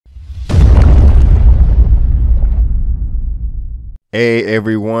Hey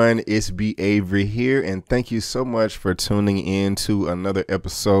everyone, it's B. Avery here, and thank you so much for tuning in to another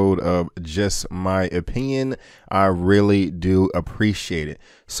episode of Just My Opinion. I really do appreciate it.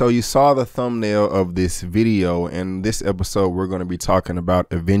 So you saw the thumbnail of this video, and this episode we're going to be talking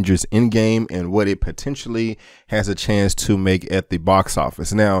about Avengers Endgame and what it potentially has a chance to make at the box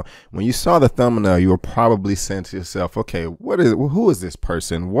office. Now, when you saw the thumbnail, you were probably saying to yourself, okay, who is this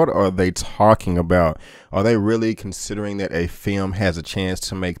person? What are they talking about? Are they really considering that a film has a chance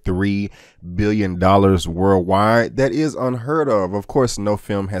to make $3 billion worldwide? That is unheard of. Of course, no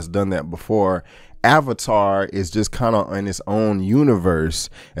film has done that before. Avatar is just kind of in its own universe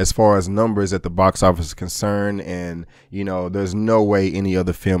as far as numbers at the box office is concerned, and there's no way any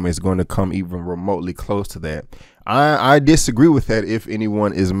other film is going to come even remotely close to that. I disagree with that. If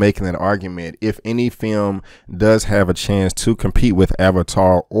anyone is making that argument, if any film does have a chance to compete with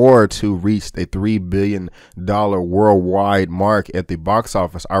Avatar or to reach a $3 billion worldwide mark at the box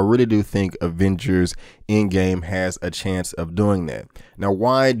office, I really do think Avengers Endgame has a chance of doing that. Now,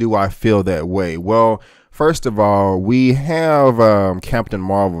 why do I feel that way? Well, first of all, we have Captain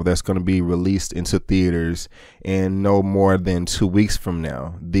Marvel that's going to be released into theaters in no more than 2 weeks from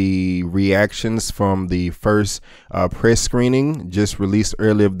now. The reactions from the first press screening just released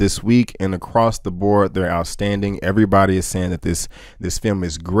earlier this week, and across the board, they're outstanding. Everybody is saying that this film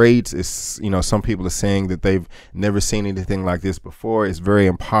is great. It's, some people are saying that they've never seen anything like this before. It's very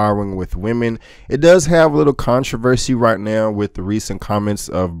empowering with women. It does have a little controversy right now with the recent comments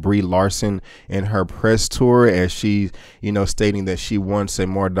of Brie Larson and her press tour, as she, stating that she wants a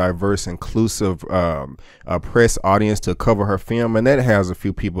more diverse, inclusive press audience to cover her film, and that has a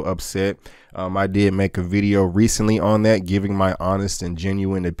few people upset. I did make a video recently on that, giving my honest and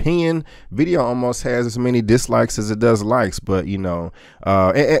genuine opinion. Video almost has as many dislikes as it does likes, but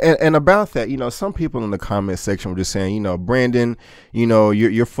and about that, some people in the comment section were just saying, Brandon,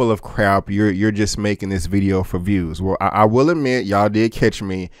 you're full of crap. You're just making this video for views. Well, I will admit, y'all did catch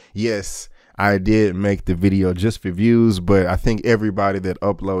me. Yes, I did make the video just for views, but I think everybody that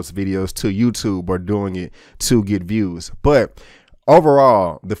uploads videos to YouTube are doing it to get views. But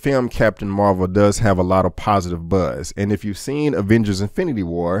overall, the film Captain Marvel does have a lot of positive buzz. And if you've seen Avengers Infinity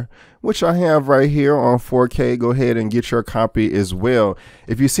War, which I have right here on 4K, go ahead and get your copy as well.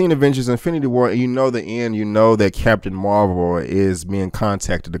 If you've seen Avengers Infinity War and you know the end, you know that Captain Marvel is being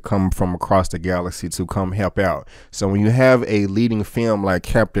contacted to come from across the galaxy to come help out. So when you have a leading film like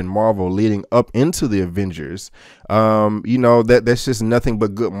Captain Marvel leading up into the Avengers, that's just nothing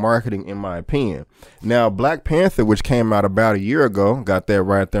but good marketing, in my opinion. Now, Black Panther, which came out about a year ago, got that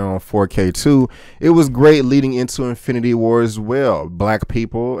right there on 4K too. It was great leading into Infinity War as well. Black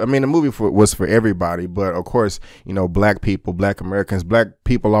people, the movie was for everybody, but of course, Black people, Black Americans, Black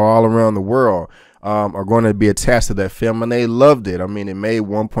people are all around the world are going to be attached to that film, and they loved it. It made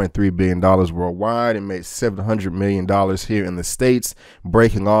 $1.3 billion worldwide. It made $700 million here in the States,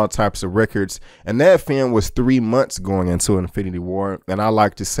 breaking all types of records. And that film was 3 months going into Infinity War. And I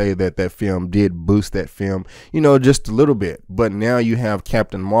like to say that that film did boost that film, just a little bit. But now you have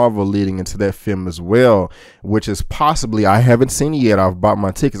Captain Marvel leading into that film as well, which is possibly, I haven't seen it yet. I've bought my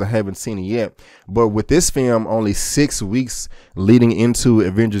tickets. I haven't seen it yet. But with this film, only 6 weeks leading into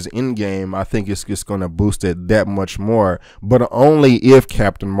Avengers Endgame, I think it's just going to boost it that much more, but only if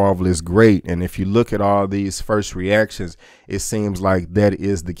Captain Marvel is great. And if you look at all these first reactions, it seems like that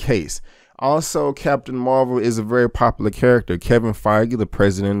is the case. Also, Captain Marvel is a very popular character. Kevin Feige, the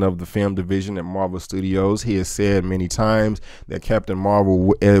president of the film division at Marvel Studios, he has said many times that Captain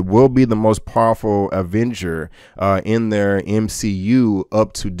Marvel will be the most powerful Avenger in their MCU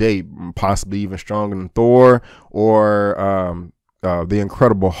up to date, possibly even stronger than Thor or the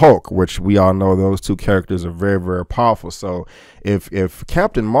Incredible Hulk, which we all know those two characters are very, very powerful. So if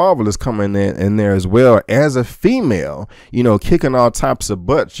Captain Marvel is coming in there as well as a female, kicking all types of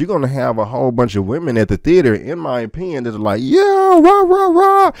butts, you're going to have a whole bunch of women at the theater, in my opinion, that are like, yeah, rah, rah,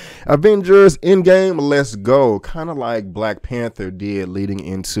 rah, Avengers Endgame, let's go. Kind of like Black Panther did leading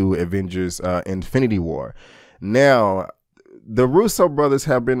into Avengers Infinity War. Now, the Russo brothers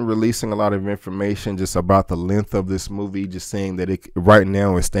have been releasing a lot of information just about the length of this movie, just saying that it right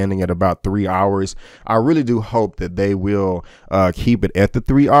now is standing at about 3 hours. I really do hope that they will keep it at the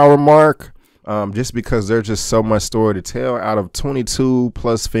 3 hour mark, just because there's just so much story to tell. Out of 22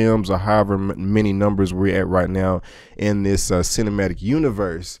 plus films, or however many numbers we're at right now in this cinematic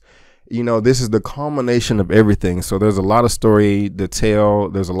universe, you know, this is the culmination of everything. So there's a lot of story to tell.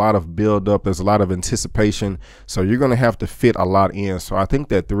 There's a lot of build up. There's a lot of anticipation. So you're going to have to fit a lot in. So I think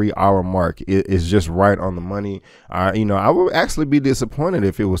that 3 hour mark is just right on the money. You know, I would actually be disappointed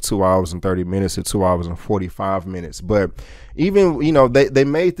if it was 2 hours and 30 minutes or 2 hours and 45 minutes. But even, you know, they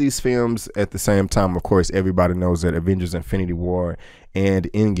made these films at the same time. Of course, everybody knows that Avengers Infinity War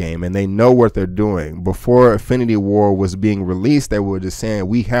and Endgame, and they know what they're doing. Before Infinity War was being released, they were just saying,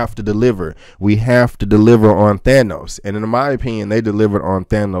 we have to deliver on Thanos. And in my opinion, they delivered on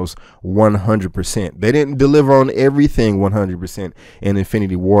Thanos 100%. They didn't deliver on everything 100% in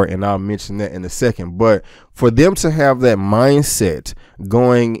Infinity War, and I'll mention that in a second. But for them to have that mindset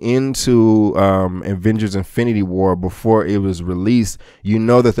going into Avengers Infinity War before it was released, you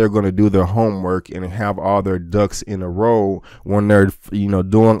know that they're going to do their homework and have all their ducks in a row when they're, you know,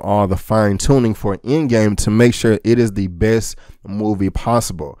 doing all the fine tuning for Endgame to make sure it is the best movie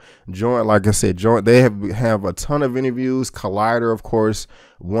possible. Like I said, they have a ton of interviews. Collider, of course,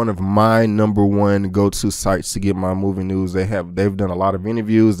 one of my #1 go-to sites to get my movie news. They've done a lot of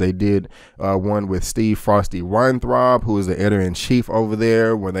interviews. They did one with Steve Frosty Weintraub, who is the editor-in-chief over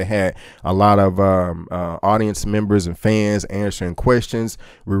there, where they had a lot of audience members and fans answering questions.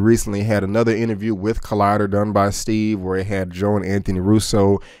 We recently had another interview with Collider done by Steve, where it had Joe and Anthony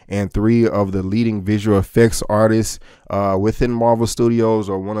Russo and 3 of the leading visual effects artists within Marvel Studios,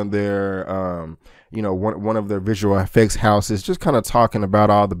 or one of their one of their visual effects houses, just kind of talking about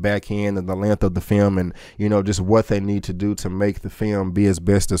all the back end and the length of the film, and, you know, just what they need to do to make the film be as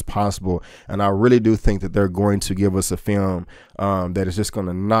best as possible. And I really do think that they're going to give us a film that is just going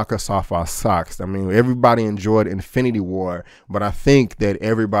to knock us off our socks. I mean, everybody enjoyed Infinity War, but I think that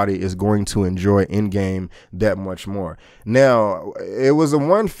everybody is going to enjoy Endgame that much more. Now, it was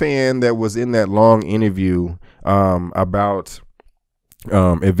one fan that was in that long interview about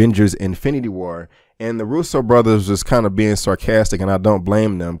Avengers Infinity War, and the Russo brothers was kind of being sarcastic, and I don't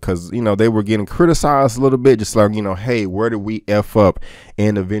blame them, because, you know, they were getting criticized a little bit, just like, you know, hey, where did we F up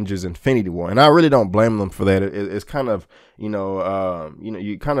in Avengers Infinity War? And I really don't blame them for that. It's kind of, you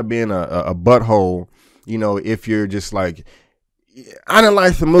kind of being a butthole, you know, if you're just like, I didn't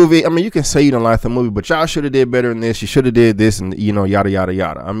like the movie. I mean, you can say you didn't like the movie, but y'all should have did better than this. You should have did this, and, you know, yada, yada,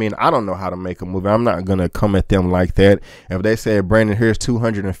 yada. I mean, I don't know how to make a movie. I'm not going to come at them like that. If they said, Brandon, here's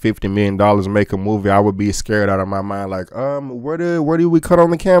 $250 million to make a movie, I would be scared out of my mind. Like, where do we cut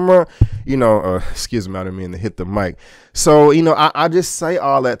on the camera? You know, excuse me, I didn't mean to hit the mic. So, you know, I just say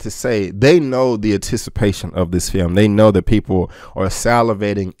all that to say they know the anticipation of this film. They know that people are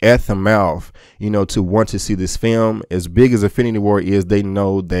salivating at the mouth, you know, to want to see this film. As big as Infinity War is, they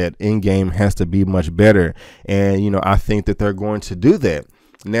know that Endgame has to be much better. And, you know, I think that they're going to do that.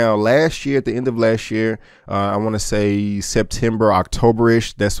 Now, last year, at the end of last year, I want to say September,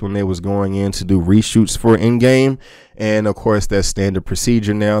 October-ish, that's when they was going in to do reshoots for Endgame. And of course, that's standard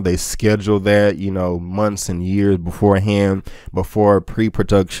procedure now. They schedule that, you know, months and years beforehand, before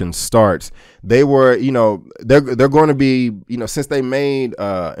pre-production starts. They were, you know, they're going to be, you know, since they made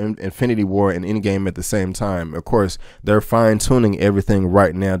Infinity War and Endgame at the same time, of course, they're fine-tuning everything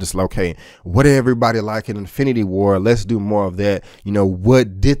right now. Just like, okay, what did everybody like in Infinity War? Let's do more of that. You know,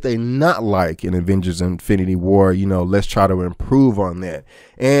 what did they not like in Avengers Infinity War? You know, let's try to improve on that.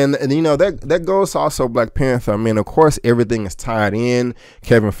 And you know, that goes to also Black Panther. I mean, of course, everything is tied in.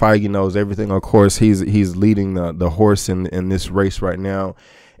 Kevin Feige knows everything. Of course, he's leading the horse in this race right now.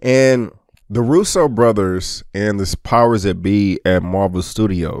 And the Russo brothers and the powers that be at Marvel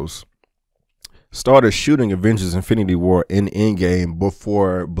Studios started shooting Avengers Infinity War in Endgame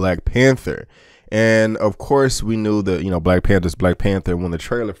before Black Panther. And of course, we knew that, you know, Black Panther's Black Panther. When the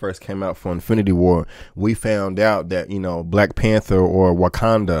trailer first came out for Infinity War, we found out that, you know, Black Panther, or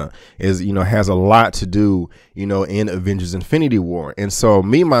Wakanda, is, you know, has a lot to do, you know, in Avengers Infinity War. And so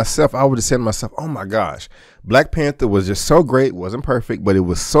myself, I would have said to myself, oh my gosh, Black Panther was just so great. Wasn't perfect, but it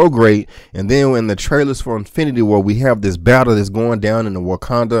was so great. And then when the trailers for Infinity War, we have this battle that's going down in the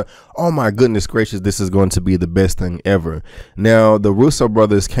Wakanda. Oh my goodness gracious, this is going to be the best thing ever. Now, the Russo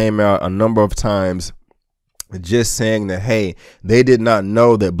brothers came out a number of times just saying that, hey, they did not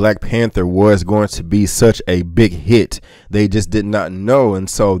know that Black Panther was going to be such a big hit. They just did not know. And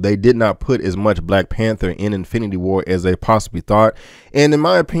so they did not put as much Black Panther in Infinity War as they possibly thought. And in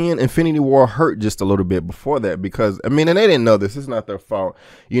my opinion, Infinity War hurt just a little bit before that, because, I mean, and they didn't know this. It's not their fault.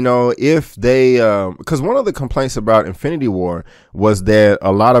 You know, if they, because one of the complaints about Infinity War was that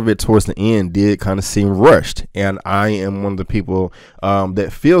a lot of it towards the end did kind of seem rushed. And I am one of the people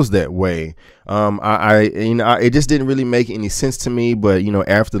that feels that way. it just didn't really make any sense to me. But, you know,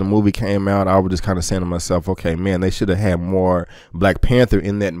 after the movie came out, I was just kind of saying to myself, okay, man, they should have had more Black Panther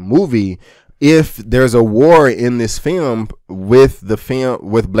in that movie. If there's a war in this film with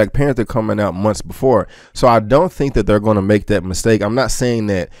Black Panther coming out months before. So I don't think that they're going to make that mistake. I'm not saying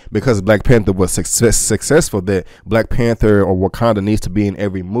that because Black Panther was successful that Black Panther or Wakanda needs to be in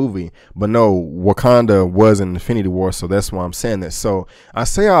every movie. But no, Wakanda was in Infinity War, so that's why I'm saying that. So I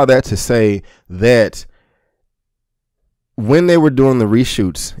say all that to say that when they were doing the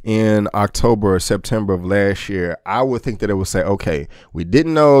reshoots in October or September of last year, I would think that it would say, okay, we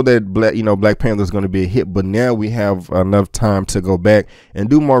didn't know that Black Panther was going to be a hit, but now we have enough time to go back and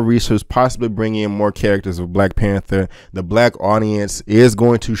do more research, possibly bring in more characters of Black Panther. The Black audience is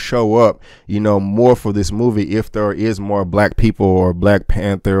going to show up, you know, more for this movie if there is more Black people or Black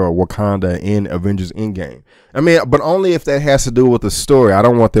Panther or Wakanda in Avengers Endgame. I mean, but only if that has to do with the story. I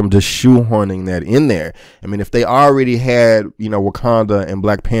don't want them just shoehorning that in there. I mean, if they already had, you know, Wakanda and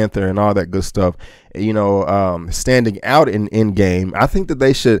Black Panther and all that good stuff, you know, standing out in Endgame, I think that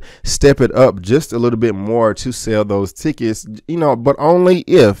they should step it up just a little bit more to sell those tickets, you know, but only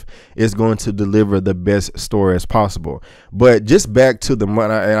if it's going to deliver the best story as possible. But just back to the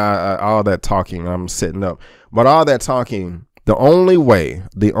money and all that talking, I'm setting up, but all that talking, the only way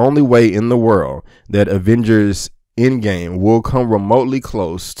in the world that Avengers Endgame will come remotely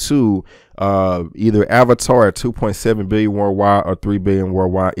close to either Avatar at 2.7 billion worldwide or 3 billion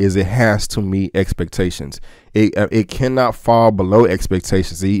worldwide is it has to meet expectations. It cannot fall below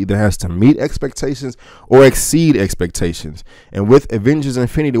expectations. It either has to meet expectations or exceed expectations. And with Avengers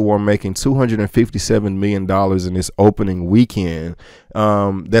Infinity War making $257 million in this opening weekend,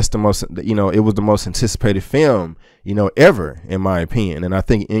 that's the most, you know, it was the most anticipated film, you know, ever, in my opinion. And I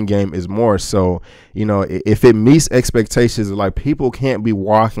think Endgame is more. So, you know, if it meets expectations, like, people can't be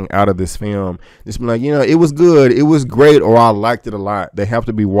walking out of this film just be like, you know, it was good, it was great, or I liked it a lot. They have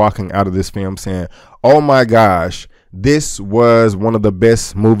to be walking out of this film saying, oh my gosh, this was one of the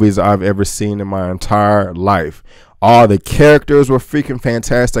best movies I've ever seen in my entire life. All the characters were freaking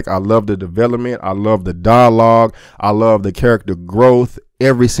fantastic. I love the development. I love the dialogue. I love the character growth.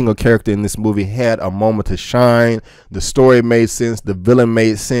 Every single character in this movie had a moment to shine. The story made sense. The villain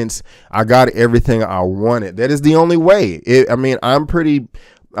made sense. I got everything I wanted. That is the only way. I mean, I'm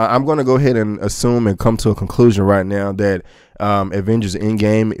going to go ahead and assume and come to a conclusion right now that Avengers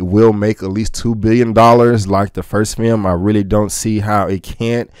Endgame will make at least $2 billion like the first film. I really don't see how it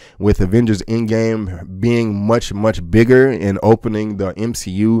can't, with Avengers Endgame being much, much bigger and opening the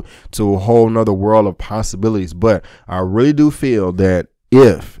MCU to a whole nother world of possibilities. But I really do feel that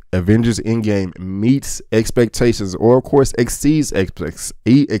if Avengers Endgame meets expectations, or of course exceeds expectations,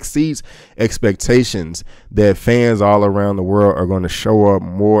 that fans all around the world are going to show up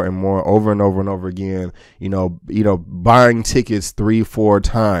more and more, over and over and over again, you know, buying tickets 3-4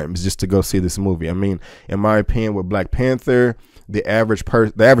 times just to go see this movie. I mean, in my opinion, with Black Panther, the average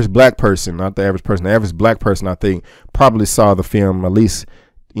black person, I think probably saw the film at least,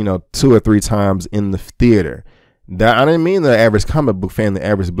 you know, 2 or 3 times in the theater. That, I didn't mean the average comic book fan, the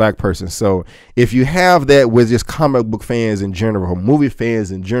average black person. So if you have that with just comic book fans in general, movie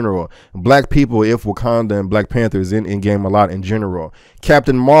fans in general, Black people, if Wakanda and Black Panther is in Endgame a lot in general,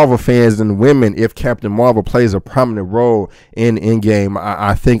 Captain Marvel fans and women, if Captain Marvel plays a prominent role in Endgame,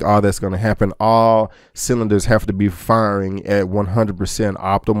 I think all that's going to happen. All cylinders have to be firing at 100%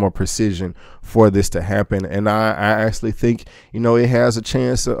 optimal precision for this to happen. And I actually think, you know, it has a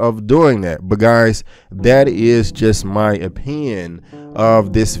chance of doing that. But guys, that is just my opinion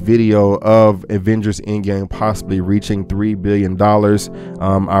of this video of Avengers Endgame possibly reaching $3 billion.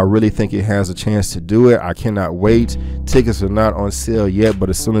 I really think it has a chance to do it. I cannot wait. Tickets are not on sale yet, but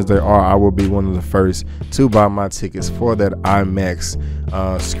as soon as they are, I will be one of the first to buy my tickets for that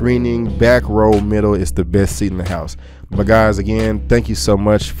IMAX screening. Back row middle is the best seat in the house. But guys, again, thank you so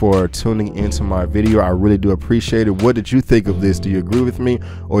much for tuning into my video. I really do appreciate it. What did you think of this? Do you agree with me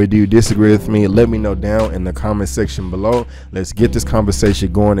or do you disagree with me? Let me know down in the comment section below. Let's get this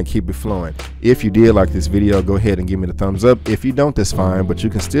conversation going and keep it flowing. If you did like this video, go ahead and give me the thumbs up. If you don't, that's fine, but you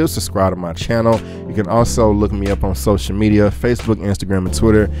can still subscribe to my channel. You can also look me up on social media, Facebook, Instagram, and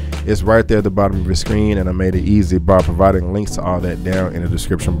Twitter. It's right there at the bottom of your screen, and I made it easy by providing links to all that down in the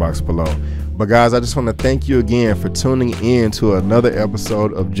description box below. But guys, I just want to thank you again for tuning in to another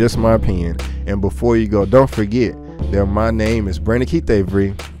episode of Just My Opinion. And before you go, don't forget that my name is Brandon Keith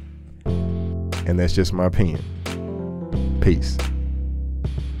Avery, and that's just my opinion. Peace.